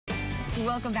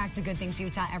Welcome back to Good Things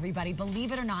Utah, everybody.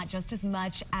 Believe it or not, just as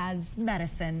much as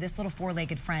medicine, this little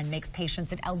four-legged friend makes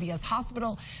patients at LDS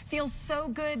Hospital feel so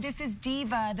good. This is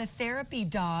Diva, the therapy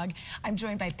dog. I'm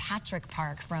joined by Patrick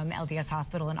Park from LDS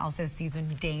Hospital and also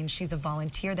Susan Daynes. She's a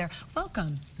volunteer there.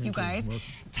 Welcome, you guys.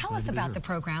 Tell us about the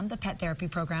program, the pet therapy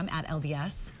program at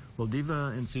LDS. Well,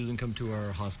 Diva and Susan come to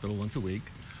our hospital once a week.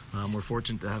 We're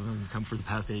fortunate to have them come for the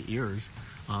past 8 years,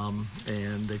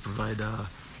 and they provide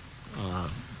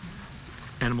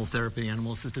animal therapy,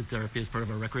 animal-assisted therapy as part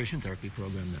of our recreation therapy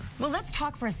program there. Well, let's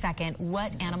talk for a second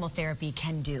what animal therapy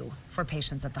can do for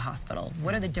patients at the hospital.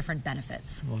 What are the different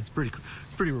benefits? Well, it's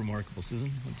pretty remarkable,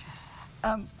 Susan.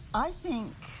 I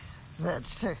think that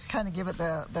to kind of give it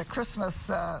the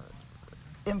Christmas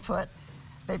input,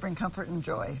 they bring comfort and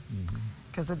joy.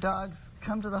 Because the dogs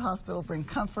come to the hospital, bring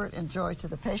comfort and joy to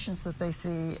the patients that they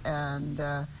see, and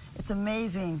it's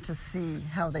amazing to see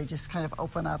how they just kind of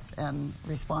open up and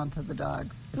respond to the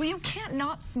dog. Well, you can't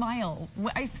not smile.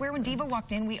 I swear when Diva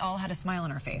walked in, we all had a smile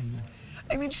on our face.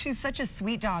 I mean, she's such a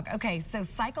sweet dog. Okay, so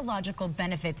psychological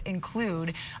benefits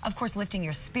include, of course, lifting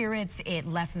your spirits. It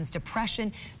lessens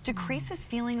depression, decreases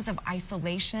feelings of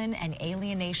isolation and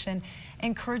alienation,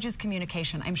 encourages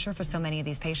communication. I'm sure for so many of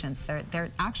these patients, they're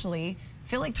actually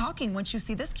feel like talking once you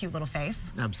see this cute little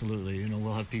face. Absolutely. You know,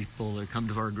 we'll have people that come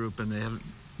to our group and they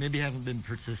maybe haven't been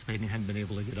participating, haven't been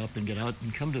able to get up and get out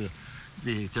and come to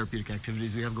the therapeutic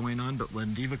activities we have going on. But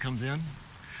when Diva comes in,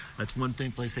 that's one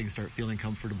place they can start feeling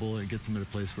comfortable. It gets them at a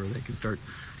place where they can start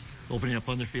opening up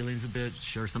on their feelings a bit,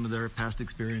 share some of their past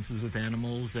experiences with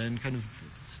animals, and kind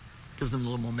of gives them a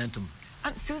little momentum.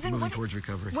 Susan, moving towards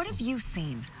recovery. What have you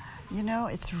seen? You know,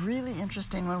 it's really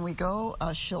interesting when we go,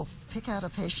 she'll pick out a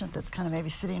patient that's kind of maybe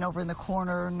sitting over in the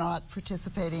corner, not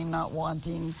participating, not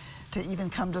wanting to even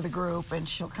come to the group, and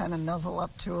she'll kind of nuzzle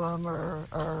up to them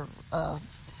or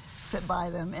sit by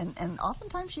them, and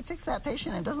oftentimes she picks that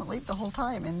patient and doesn't leave the whole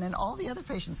time, and then all the other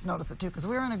patients notice it too, because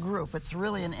we're in a group. It's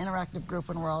really an interactive group,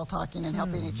 and we're all talking and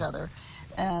helping each other,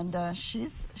 and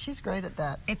she's great at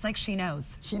that. It's like she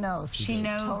knows. She knows. She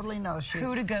knows totally knows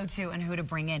who to go to and who to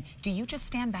bring in. Do you just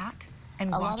stand back and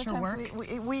watch her work? A lot of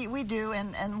times we do,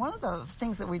 and one of the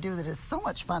things that we do that is so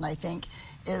much fun, I think,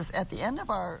 is at the end of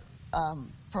our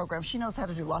program, she knows how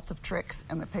to do lots of tricks,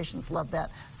 and the patients love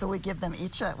that. So we give them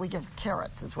each, we give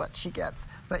carrots is what she gets,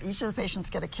 but each of the patients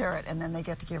get a carrot, and then they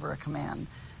get to give her a command.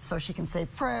 So she can say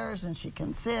prayers, and she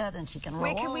can sit, and she can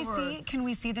roll over. Wait, can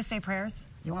we see the say prayers?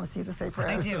 You want to see the say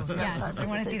prayers? I do, yes. I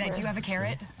want to see that. Do you have a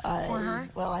carrot for her?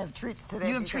 Well, I have treats today.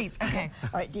 You have treats, okay. All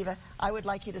right, Diva, I would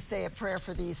like you to say a prayer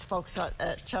for these folks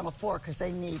at Channel 4, because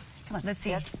they need, come on, let's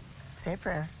see. Say a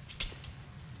prayer.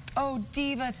 Oh,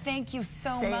 Diva, thank you so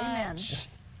much. Say amen.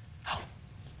 Oh,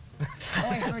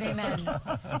 I heard amen.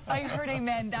 I heard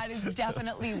amen. That is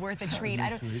definitely worth a treat.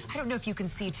 I don't know if you can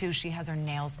see, too, she has her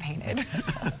nails painted.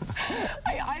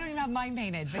 I don't even have mine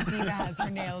painted, but Diva has her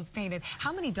nails painted.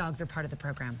 How many dogs are part of the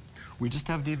program? We just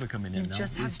have Diva coming in now.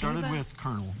 We started with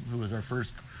Colonel, who was our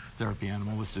first therapy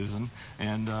animal with Susan,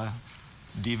 and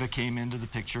Diva came into the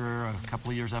picture a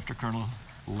couple of years after Colonel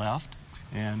left,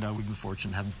 and we've been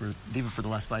fortunate to have Diva for the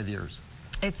last 5 years.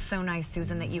 It's so nice,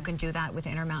 Susan, that you can do that with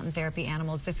Intermountain Therapy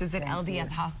Animals. This is at LDS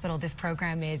Hospital. This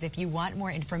program is. If you want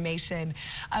more information,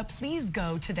 please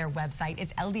go to their website.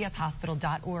 It's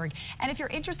ldshospital.org. And if you're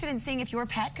interested in seeing if your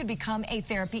pet could become a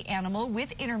therapy animal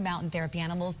with Intermountain Therapy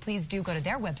Animals, please do go to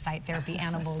their website,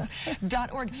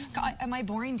 therapyanimalz.org. Am I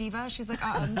boring, Diva? She's like,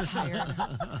 I'm tired.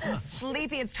 I'm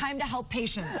sleepy. It's time to help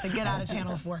patients and get out of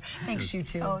Channel 4. Thanks, you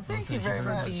two. Oh, thank you very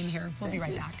much for being here. We'll be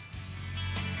right back.